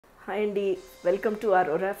Hi Andy, welcome to our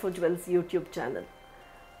Orafo Jewels YouTube channel.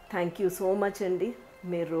 Thank you so much Andy.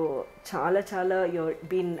 Meeru chala you've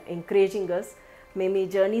been encouraging us. మేము ఈ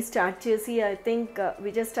journey start చేసి I think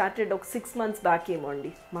we just started ఒక 6 months back ఏమో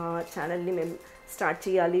అండి మా ఛానల్ని మేము start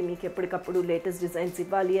చేయాలి, మీకు ఎప్పటికప్పుడు లేటెస్ట్ డిజైన్స్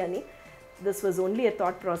ఇవ్వాలి అని. This was only a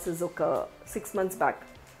thought process ఒక 6 months back.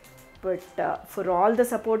 But for all the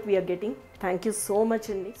support we are getting, thank you so much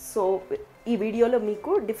అండి. సో ఈ వీడియోలో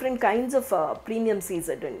మీకు different kinds of premium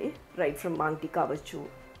CZ అండి, రైట్ ఫ్రమ్ మాంగ్టీ కావచ్చు.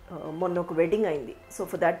 మొన్న ఒక వెడ్డింగ్ అయింది, సో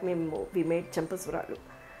ఫర్ దాట్ మేము we made చెంపస్వరాలు.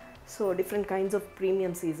 So different kinds of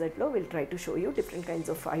premium సీజెడ్లో will try to show you different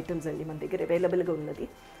kinds of items అండి మన దగ్గర అవైలబుల్గా ఉన్నది.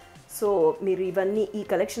 సో మీరు ఇవన్నీ ఈ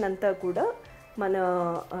కలెక్షన్ అంతా కూడా మన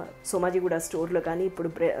సోమాజిగూడ స్టోర్లో కానీ,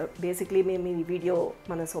 ఇప్పుడు బేసిక్లీ మేము ఈ వీడియో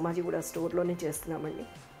మన సోమాజిగూడ స్టోర్లోనే చేస్తున్నామండి.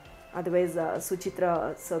 అదర్వైజ్ సుచిత్ర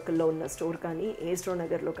సర్కిల్లో ఉన్న స్టోర్ కానీ,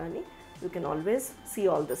 నగర్లో కానీ you can always see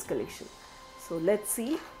all this collection. So let's see.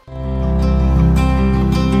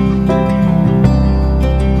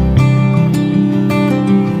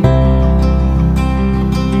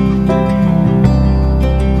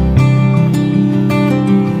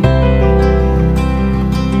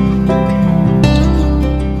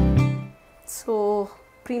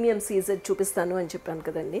 Premium CZ చూపిస్తాను అని చెప్పాను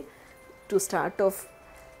కదండి. టు స్టార్ట్ ఆఫ్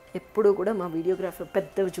ఎప్పుడు కూడా మా వీడియోగ్రాఫర్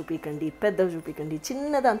పెద్దవి చూపించకండి,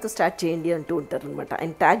 చిన్నదాంతో స్టార్ట్ చేయండి అంటూ ఉంటారు అనమాట.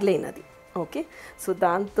 ఆయన ట్యాగ్ లైన్ అది. ఓకే, సో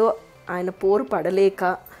దాంతో ఆయన పోరు పడలేక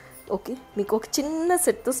ఓకే మీకు ఒక చిన్న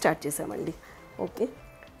సెట్తో స్టార్ట్ చేసామండి. ఓకే,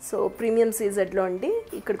 సో ప్రీమియం సీజెడ్లో అండి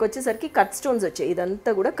ఇక్కడికి వచ్చేసరికి కట్ స్టోన్స్ వచ్చాయి.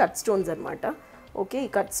 ఇదంతా కూడా కట్ స్టోన్స్ అనమాట. ఓకే,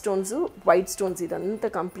 ఈ కట్ స్టోన్స్, వైట్ స్టోన్స్, ఇదంతా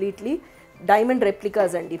కంప్లీట్లీ డైమండ్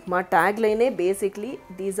రెప్లికాస్ అండి. మా tag లైనే basically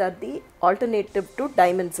these are the alternative to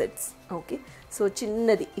diamond sets. Okay, so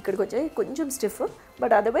చిన్నది ఇక్కడికి వచ్చాయి, కొంచెం stiff,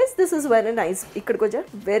 but otherwise this is very nice. ఇక్కడికి వచ్చా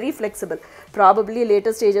వెరీ ఫ్లెక్సిబుల్. ప్రాబబ్లీ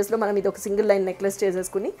లేటెస్ట్ స్టేజెస్లో మనం ఇది ఒక సింగిల్ లైన్ నెక్లెస్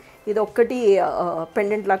చేసేసుకుని ఇది ఒక్కటి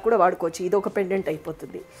పెండెంట్ లాగా కూడా వాడుకోవచ్చు. ఇది ఒక పెండెంట్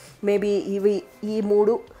అయిపోతుంది. మేబీ ఇవి ఈ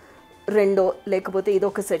 3 2 లేకపోతే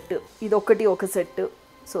ఇదొక సెట్, ఇదొక్కటి ఒక సెట్.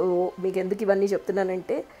 సో మీకు ఎందుకు ఇవన్నీ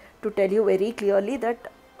చెప్తున్నానంటే to tell you very clearly that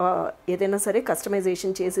ఏదైనా సరే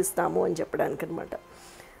కస్టమైజేషన్ చేసిస్తాము అని చెప్పడానికి అనమాట.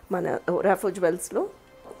 మన ఒరాఫో జ్యువెల్స్లో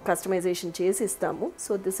కస్టమైజేషన్ చేసి ఇస్తాము.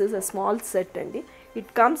 So this is a small set అండి. It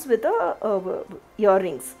comes with ear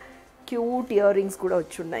rings, cute ear rings కూడా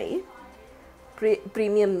వచ్చున్నాయి.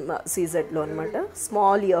 ప్రీమియం సీజెడ్లో అనమాట.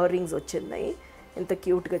 స్మాల్ ఇయర్ రింగ్స్ వచ్చిన్నాయి, ఎంత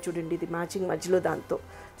క్యూట్గా చూడండి. ఇది మ్యాచింగ్ మధ్యలో దాంతో.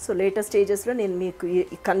 సో లేటెస్ట్ స్టేజెస్లో నేను మీకు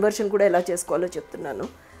ఈ కన్వర్షన్ కూడా ఎలా చేసుకోవాలో చెప్తున్నాను.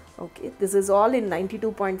 Okay, this is all in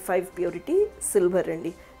 92.5 purity silver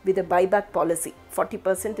అండి, with a buyback policy.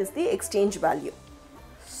 40% is the exchange value.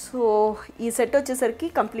 So ఈ సెట్ వచ్చేసరికి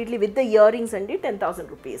completely with the ear rings అండి 10,000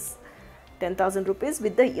 rupees. 10,000 rupees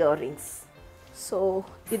with the ear rings. So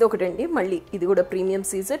ఇదొకటండి. మళ్ళీ ఇది కూడా ప్రీమియం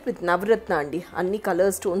సీజెడ్ విత్ నవరత్న అండి. అన్ని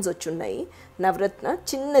colour stones వచ్చున్నాయి. నవరత్న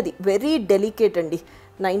చిన్నది, వెరీ డెలికేట్ అండి.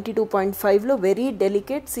 92.5లో వెరీ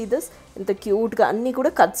డెలికేట్. సీ దిస్ ఎంత క్యూట్గా, అన్నీ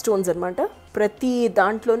కూడా కట్ స్టోన్స్ అనమాట. ప్రతి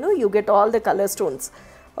దాంట్లోనూ you get all the colour stones.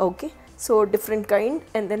 Okay, so different kind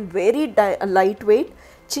and then very light weight.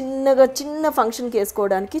 చిన్న ఫంక్షన్కి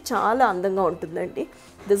వేసుకోవడానికి చాలా అందంగా ఉంటుందండి.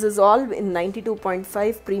 This is all in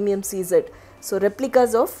 92.5 premium CZ. So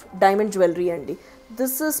replicas of diamond jewellery అండి.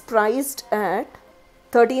 This is priced at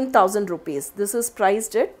 13,000 rupees. This is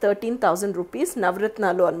priced at 13,000 rupees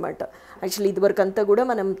నవరత్నాలో అనమాట. Actually ఇదివరకు అంతా కూడా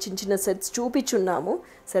మనం చిన్న సెట్స్ చూపించున్నాము.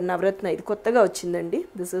 సార్ నవరత్న ఇది కొత్తగా వచ్చిందండి.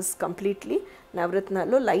 This is completely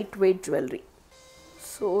నవరత్నాలో light weight jewellery.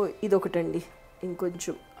 So ఇదొకటండి,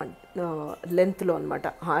 ఇంకొంచెం లెంత్లో అనమాట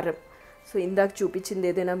హారం. సో ఇందాక చూపించింది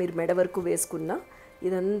ఏదైనా మీరు మెడ వరకు వేసుకున్నా,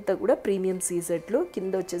 ఇదంతా కూడా ప్రీమియం సీజెడ్లో.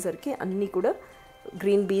 కింద వచ్చేసరికి అన్నీ కూడా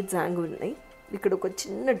గ్రీన్ బీడ్స్ హ్యాంగ్ ఉన్నాయి. ఇక్కడ ఒక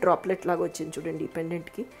చిన్న డ్రాప్లెట్ లాగా వచ్చింది చూడండి ఈ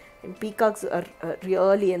పెండెంట్కి. అండ్ పీకాక్స్ ఆర్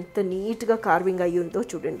రియల్లీ ఎంత నీట్గా కార్వింగ్ అయ్యి ఉందో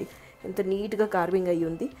చూడండి, ఎంత నీట్గా కార్వింగ్ అయ్యి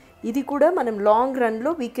ఉంది. ఇది కూడా మనం లాంగ్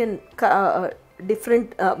రన్లో వీ కెన్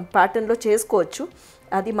డిఫరెంట్ ప్యాటర్న్లో చేసుకోవచ్చు.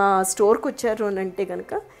 అది మా స్టోర్కి వచ్చారు అని అంటే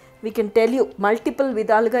కనుక we can tell you multiple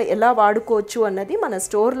విధాలుగా ఎలా వాడుకోవచ్చు అన్నది మన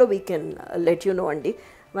స్టోర్లో we can let you know అండి.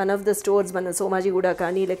 వన్ ఆఫ్ ద స్టోర్స్ మన సోమాజిగూడ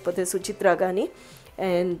కానీ, లేకపోతే సుచిత్ర కానీ,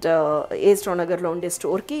 అండ్ నగర్లో ఉండే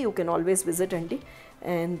స్టోర్కి యూ కెన్ ఆల్వేస్ విజిట్ అండి.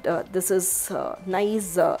 And this is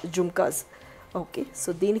nice jhumkas. Okay, so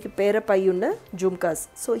దీనికి పేరప్ అయి ఉన్న జుమ్కాస్.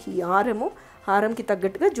 సో ఈ హారంకి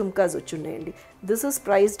తగ్గట్టుగా jhumkas వచ్చున్నాయండి. This is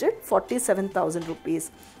priced at 47,000 rupees.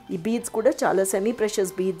 ఈ బీడ్స్ కూడా చాలా సెమీ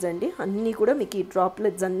ప్రెషియస్ బీడ్స్ అండి. అన్నీ కూడా మీకు ఈ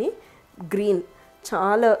డ్రాప్లెట్స్ అన్నీ గ్రీన్,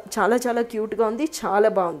 చాలా క్యూట్గా ఉంది, చాలా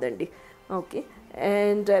బాగుందండి. Okay,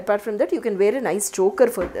 and apart from that you can wear a nice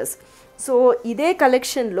choker for this. So ఇదే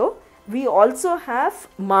కలెక్షన్లో వీ ఆల్సో హ్యావ్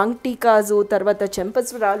మాంగ్ టీకాజు, తర్వాత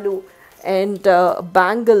చెంపస్వరాలు, అండ్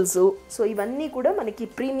బ్యాంగిల్స్. సో ఇవన్నీ కూడా మనకి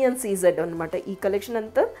ప్రీమియం సీజెడ్ అనమాట. ఈ కలెక్షన్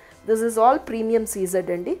అంతా this is all premium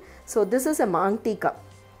CZ అండి. So this is a maang tikka.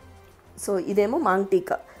 So ఇదేమో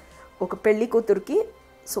మాంగ్టీకా, ఒక పెళ్లి కూతురికి.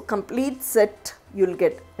 So complete set you'll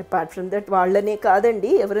get. Apart from that వాళ్ళనే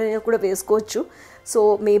కాదండి, ఎవరైనా కూడా వేసుకోవచ్చు. సో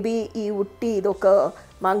మేబీ ఈ ఉట్టి ఇదొక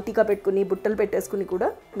మాంగ్టీకా పెట్టుకుని బుట్టలు పెట్టేసుకుని కూడా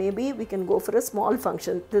maybe we can go for a small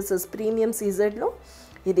function. This is premium సీజెడ్లో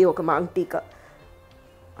ఇది ఒక maang tikka.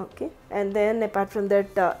 Okay, and then apart from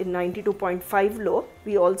that in 92.5లో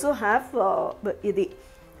we also have ఇది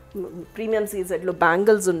ప్రీమియం సీజెడ్లో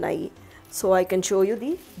బ్యాంగిల్స్ ఉన్నాయి. So I can show you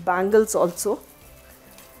the bangles also.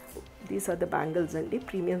 These are the bangles అండి,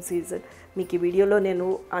 premium CZ. మీకు ఈ వీడియోలో నేను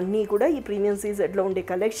అన్నీ కూడా ఈ ప్రీమియం సీజెడ్లో ఉండే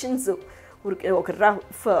కలెక్షన్స్ ఒక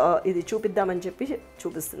రఫ్ ఇది చూపిద్దామని చెప్పి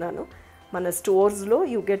చూపిస్తున్నాను. మన స్టోర్స్లో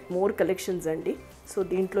యూ గెట్ మోర్ కలెక్షన్స్ అండి. సో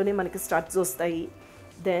దీంట్లోనే మనకి స్టడ్స్ వస్తాయి.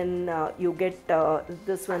 Then you get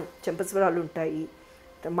this one చెంపస్వరాలు ఉంటాయి,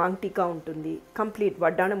 మాంగ్టీకా ఉంటుంది, కంప్లీట్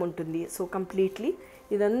వడ్డాణం ఉంటుంది. సో కంప్లీట్లీ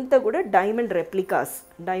ఇదంతా కూడా డైమండ్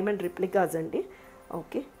రెప్లికాస్ అండి.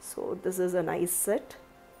 Okay, so this is a nice set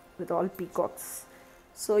with all peacocks.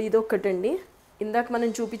 So ఇదొక్కటండి. ఇందాక మనం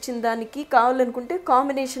చూపించిన దానికి కావాలనుకుంటే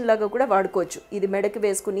కాంబినేషన్ లాగా కూడా వాడుకోవచ్చు. ఇది మెడకి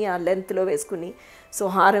వేసుకుని ఆ లెంత్లో వేసుకుని, సో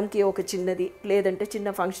హారంకి ఒక చిన్నది, లేదంటే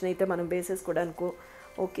చిన్న ఫంక్షన్ అయితే మనం వేసేసుకోవడానికో.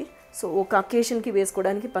 ఓకే, సో ఒక అకేషన్కి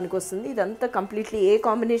వేసుకోవడానికి పనికొస్తుంది. ఇదంతా కంప్లీట్లీ ఏ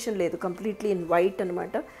కాంబినేషన్ లేదు, కంప్లీట్లీ ఇన్ వైట్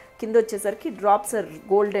అనమాట. కింద వచ్చేసరికి drops are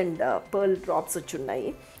gold and pearl drops వచ్చి ఉన్నాయి.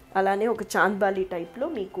 అలానే ఒక చాంద్బాలి టైప్లో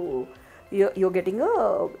మీకు యూ గెటింగ్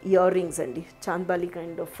ఇయర్ రింగ్స్ అండి, chandbali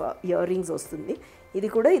kind of ear rings వస్తుంది. ఇది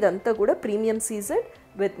కూడా ఇదంతా కూడా ప్రీమియం సీజెడ్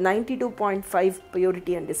విత్ 92.5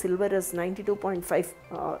 ప్యూరిటీ అండి. Silver is 92.5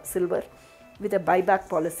 silver with a buyback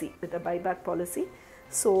policy.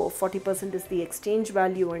 So 40% is the exchange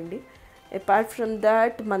value అండి. అపార్ట్ ఫ్రమ్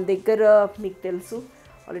దాట్ మన దగ్గర మీకు తెలుసు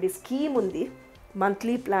ఆల్రెడీ స్కీమ్ ఉంది,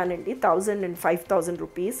 మంత్లీ ప్లాన్ అండి, 1000 and 5000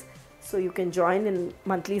 rupees. So you can join in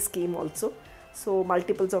monthly scheme also. So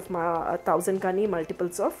multiples of 1000 కానీ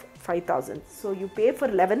multiples of 5000. So you pay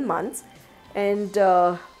for 11 months and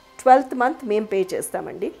 12th month మేము pay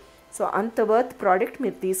చేస్తామండి. So అంత వర్త్ ప్రోడక్ట్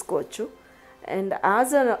మీరు తీసుకోవచ్చు. And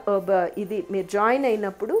as ఇది మీరు join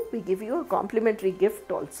అయినప్పుడు we give you complementary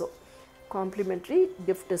gift also. Complementary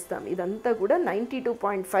gift ఇస్తాం. ఇదంతా కూడా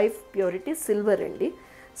 92.5 ప్యూరిటీ సిల్వర్ అండి.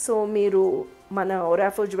 సో మీరు మన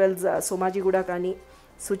ఒరాఫో జ్యువెల్స్ సోమాజిగూడ కానీ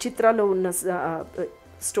సుచిత్రాలో ఉన్న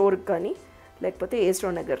స్టోర్ కానీ లేకపోతే astro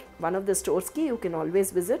Nagar one of the స్టోర్స్కి you can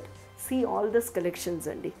always visit, see all this collections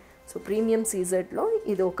అండి. సో ప్రీమియం సీజెడ్లో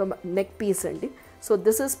ఇది ఒక నెక్ పీస్ అండి. So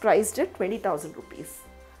this is priced at 20,000 rupees.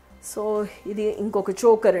 So ఇది ఇంకొక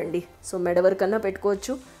చోకర్ అండి. సో మెడ వరకన్నా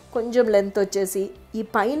పెట్టుకోవచ్చు. కొంచెం లెంత్ వచ్చేసి ఈ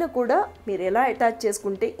పైన కూడా మీరు ఎలా అటాచ్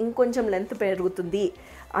చేసుకుంటే ఇంకొంచెం లెంత్ పెరుగుతుంది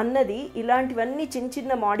అన్నది, ఇలాంటివన్నీ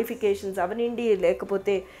చిన్న మోడిఫికేషన్స్ అవనండి,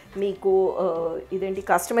 లేకపోతే మీకు ఇదేంటి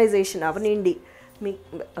కస్టమైజేషన్ అవనండి, మీ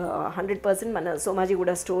 100% మన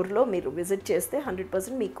సోమాజిగూడ స్టోర్లో మీరు విజిట్ చేస్తే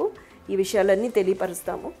 100% మీకు ఈ విషయాలన్నీ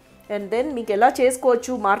తెలియపరుస్తాము. అండ్ దెన్ మీకు ఎలా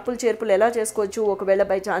చేసుకోవచ్చు, మార్పులు చేర్పులు ఎలా చేసుకోవచ్చు, ఒకవేళ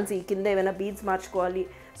బై ఛాన్స్ ఈ కింద ఏమైనా బీడ్స్ మార్చుకోవాలి,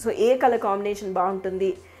 సో ఏ కలర్ కాంబినేషన్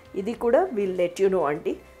బాగుంటుంది, ఇది కూడా వీల్ లెట్ యూ నో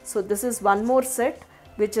అండి. So this is one more set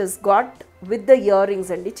which is got with the ear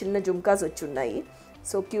rings అండి. చిన్న జుమ్కాస్ వచ్చి ఉన్నాయి.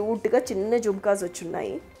 సో క్యూట్గా చిన్న జుమ్కాస్ వచ్చి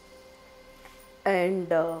ఉన్నాయి.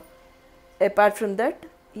 అండ్ అపార్ట్ ఫ్రమ్ దట్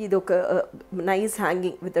ఇది ఒక nice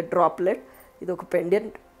hanging with a droplet. ఇది ఒక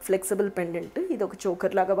పెండెంట్, ఫ్లెక్సిబుల్ పెండెంట్. ఇది ఒక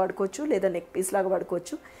చోకర్ లాగా వాడుకోవచ్చు, లేదా నెక్ పీస్ లాగా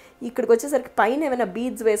వాడుకోవచ్చు. ఇక్కడికి వచ్చేసరికి పైన ఏమైనా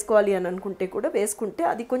బీడ్స్ వేసుకోవాలి అని అనుకుంటే కూడా వేసుకుంటే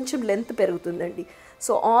అది కొంచెం లెంత్ పెరుగుతుందండి.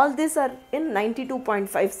 So all these are in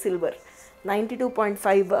 92.5 silver.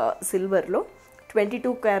 92.5 సిల్వర్లో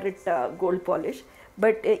 22 carat gold polish.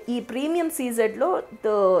 But ఈ ప్రీమియం సీజెడ్లో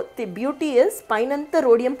ది బ్యూటీ ఇస్ పైనంతా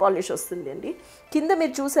రోడియం పాలిష్ వస్తుంది అండి. కింద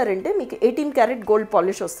మీరు చూసారంటే మీకు 18 క్యారెట్ గోల్డ్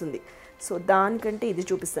పాలిష్ వస్తుంది. సో దానికంటే ఇది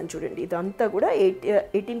చూపిస్తాను చూడండి. ఇదంతా కూడా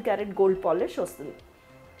 18 క్యారెట్ గోల్డ్ పాలిష్ వస్తుంది.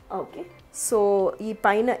 ఓకే, సో ఈ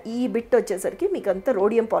పైన ఈ బిట్ వచ్చేసరికి మీకు అంతా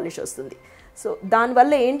రోడియం పాలిష్ వస్తుంది. సో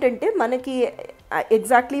దానివల్ల ఏంటంటే మనకి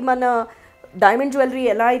ఎగ్జాక్ట్లీ మన డైమండ్ జ్యువెలరీ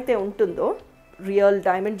ఎలా అయితే ఉంటుందో, రియల్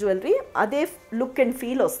డైమండ్ జ్యువెలరీ, అదే లుక్ అండ్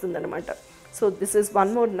ఫీల్ వస్తుందన్నమాట. So this is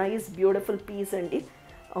one more nice beautiful piece అండి.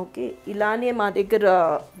 ఓకే, ఇలానే మా దగ్గర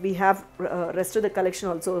we have rest of the collection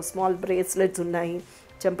also. Small bracelets ఉన్నాయి,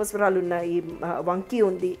 చెంపస్వరాలు ఉన్నాయి, వంకీ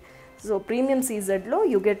ఉంది. సో ప్రీమియం సీజెడ్లో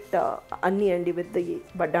యూ గెట్ అన్నీ అండి విత్ ది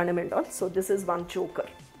వడ్డాణం and all. So this is one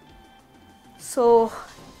choker. So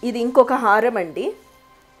ఇది ఇంకొక హారం అండి.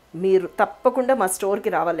 మీరు తప్పకుండా మా స్టోర్కి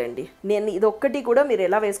రావాలండి. నేను ఇదొక్కటి కూడా మీరు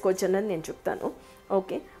ఎలా వేసుకోవచ్చు అన్నది నేను చెప్తాను.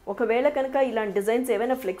 ఓకే, ఒకవేళ కనుక ఇలాంటి డిజైన్స్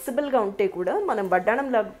ఏమైనా ఫ్లెక్సిబుల్గా ఉంటే కూడా మనం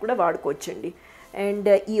వడ్డాణంలాగా కూడా వాడుకోవచ్చండి. అండ్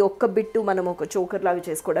ఈ ఒక్క బిట్టు మనం ఒక చోకర్ లాగా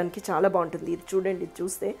చేసుకోవడానికి చాలా బాగుంటుంది. ఇది చూడండి, ఇది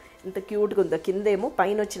చూస్తే ఎంత క్యూట్గా ఉందో. కింద ఏమో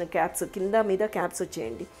పైన వచ్చిన క్యాప్స్, కింద మీద క్యాప్స్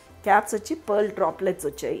వచ్చాయండి. క్యాప్స్ వచ్చి పర్ల్ డ్రాప్లెట్స్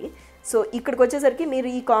వచ్చాయి. సో ఇక్కడికి వచ్చేసరికి మీరు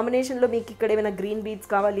ఈ కాంబినేషన్లో మీకు ఇక్కడ ఏమైనా గ్రీన్ బీడ్స్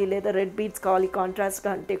కావాలి లేదా రెడ్ బీడ్స్ కావాలి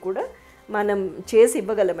కాంట్రాస్ట్గా అంటే కూడా మనం చేసి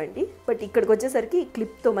ఇవ్వగలమండి. బట్ ఇక్కడికి వచ్చేసరికి ఈ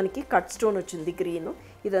క్లిప్తో మనకి కట్ స్టోన్ వచ్చింది గ్రీన్.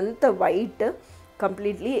 ఇదంతా వైట్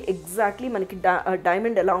కంప్లీట్లీ ఎగ్జాక్ట్లీ మనకి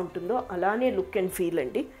డైమండ్ ఎలా ఉంటుందో అలానే లుక్ అండ్ ఫీల్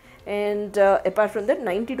అండి. And apart from that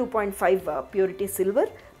 92.5 purity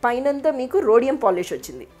silver. పైనంతా మీకు రోడియం పాలిష్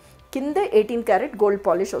వచ్చింది. కింద 18 క్యారెట్ గోల్డ్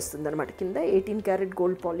పాలిష్ వస్తుంది అనమాట. కింద 18 క్యారెట్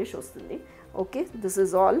గోల్డ్ పాలిష్ వస్తుంది. Okay, this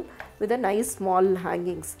is all with a nice small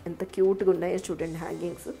hangings. ఎంత క్యూట్గా ఉన్నాయో చూడండి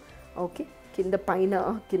హ్యాంగింగ్స్. ఓకే, కింద పైన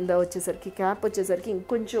కింద వచ్చేసరికి క్యాప్ వచ్చేసరికి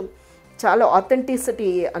ఇంకొంచెం చాలా ఆథెంటిసిటీ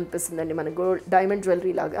అనిపిస్తుందండి మన గోల్డ్ డైమండ్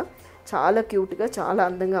జ్యువెలరీ లాగా. చాలా క్యూట్గా చాలా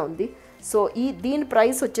అందంగా ఉంది. సో దీని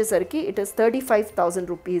ప్రైస్ వచ్చేసరికి ఇట్ ఇస్ 35,000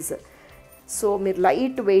 రూపీస్. సో మీరు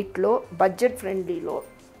లైట్ వెయిట్లో బడ్జెట్ ఫ్రెండ్లీలో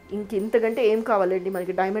ఇంతకంటే ఏం కావాలండి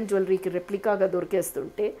మనకి డైమండ్ జ్యువెలరీకి రెప్లికాగా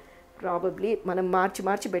దొరికేస్తుంటే ప్రాబబ్లీ మనం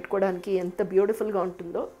మార్చి పెట్టుకోవడానికి ఎంత బ్యూటిఫుల్గా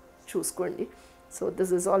ఉంటుందో చూసుకోండి. So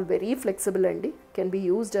this is all very flexible అండి. Can be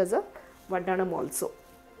used as a వడ్డాణం ఆల్సో.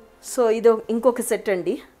 సో ఇది ఇంకొక సెట్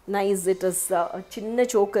అండి. నైస్, ఇట్ ఇస్ చిన్న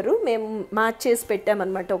చోకరు మేము మ్యాచ్ చేసి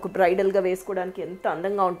పెట్టామన్నమాట. ఒక బ్రైడల్గా వేసుకోవడానికి ఎంత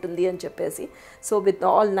అందంగా ఉంటుంది అని చెప్పేసి. సో విత్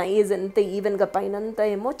ఆల్ నైస్, ఎంత ఈవెన్గా పైనంతా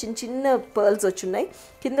ఏమో చిన్న పర్ల్స్ వచ్చున్నాయి.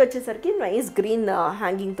 కింద వచ్చేసరికి నైస్ గ్రీన్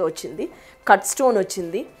హ్యాంగింగ్తో వచ్చింది. కట్ స్టోన్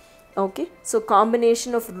వచ్చింది. Okay, so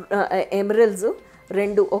combination of emeralds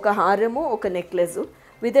రెండు, ఒక హారము ఒక necklace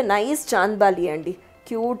with a nice chandbali అండి.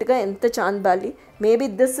 క్యూట్గా ఎంత chandbali. Maybe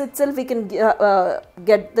this it self we can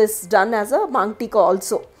get this done as a maang tikka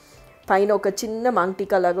also. పైన ఒక చిన్న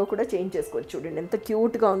మాంగ్టీకా లాగా కూడా చేంజ్ చేసుకోవచ్చు. చూడండి ఎంత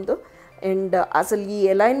క్యూట్గా ఉందో. అండ్ అసలు ఈ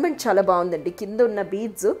అలైన్మెంట్ చాలా బాగుందండి. కింద ఉన్న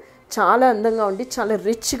బీడ్స్ చాలా అందంగా ఉండి చాలా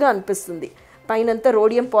రిచ్గా అనిపిస్తుంది. పైనంతా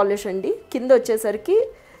రోడియం పాలిష్ అండి. కింద వచ్చేసరికి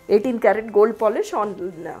 18 carat gold polish on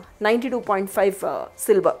 92.5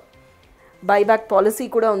 silver. Buyback policy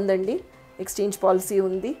కూడా ఉందండి, ఎక్స్చేంజ్ పాలసీ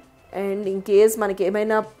ఉంది. అండ్ ఇన్ కేస్ మనకి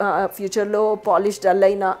ఏమైనా ఫ్యూచర్లో పాలిష్ డల్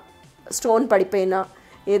అయినా స్టోన్ పడిపోయినా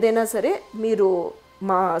ఏదైనా సరే మీరు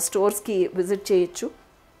మా స్టోర్స్కి విజిట్ చేయొచ్చు.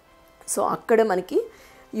 సో అక్కడ మనకి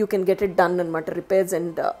you can get it done అనమాట. Repairs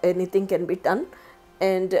and anything can be done.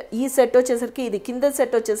 And ఈ సెట్ వచ్చేసరికి ఇది కింద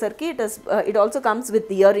సెట్ వచ్చేసరికి it also comes with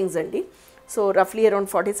ear rings అండి. So రఫ్లీ around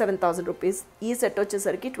 47,000 rupees. ఈ సెట్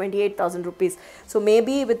వచ్చేసరికి 28,000 rupees. So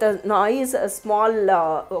maybe with a noise small,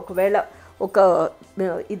 ఒకవేళ ఒక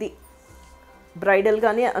ఇది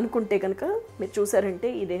బ్రైడల్గానే అనుకుంటే కనుక మీరు చూసారంటే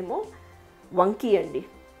ఇదేమో వంకీ అండి.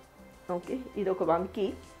 ఓకే, ఇది ఒక వంకీ.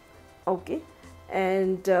 Okay,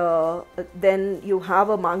 and then you have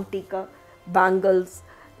a maang tikka, bangles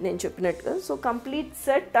నేను చెప్పినట్టుగా. So complete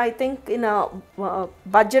set I think in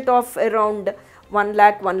budget of around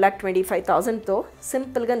 1,25,000తో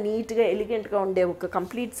సింపుల్గా నీట్గా ఎలిగెంట్గా ఉండే ఒక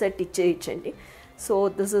complete set ఇచ్చేయచ్చండి. So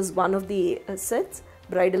this is one of the sets.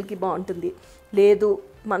 బ్రైడల్కి బాగుంటుంది. లేదు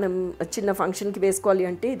మనం చిన్న ఫంక్షన్కి వేసుకోవాలి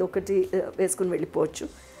అంటే ఇది ఒకటి వేసుకుని వెళ్ళిపోవచ్చు.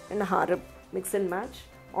 అండ్ హారం mix and match.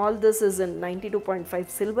 All this is in 92.5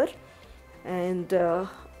 silver. And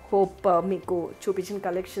hope మీకు చూపించిన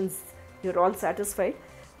కలెక్షన్స్ యూర్ ఆల్ సాటిస్ఫైడ్.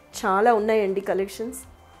 చాలా ఉన్నాయండి కలెక్షన్స్.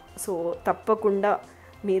 సో తప్పకుండా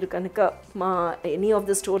మీరు కనుక మా ఎనీ ఆఫ్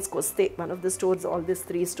ద స్టోర్స్కి వస్తే, one of the stores, all this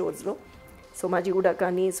 3 స్టోర్స్లో somajiguda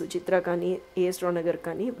కానీ సుచిత్ర కానీ నగర్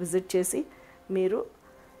కానీ విజిట్ చేసి మీరు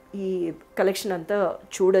ఈ కలెక్షన్ అంతా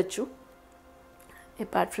చూడొచ్చు.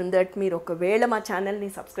 అపార్ట్ ఫ్రమ్ దట్ మీరు ఒకవేళ మా ఛానల్ని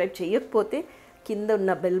సబ్స్క్రైబ్ చేయకపోతే కింద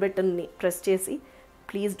ఉన్న బెల్ బటన్ని ప్రెస్ చేసి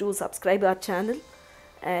please do subscribe our channel.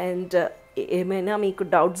 And ఏమైనా మీకు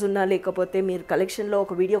డౌట్స్ ఉన్నా లేకపోతే మీరు కలెక్షన్లో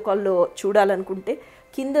ఒక వీడియో కాల్లో చూడాలనుకుంటే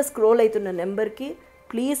కింద స్క్రోల్ అవుతున్న నెంబర్కి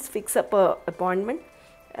please fix up appointment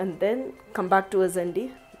and then come back to us అండి.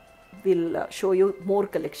 Will show you more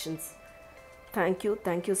collections.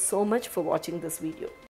 Thank you so much for watching this video.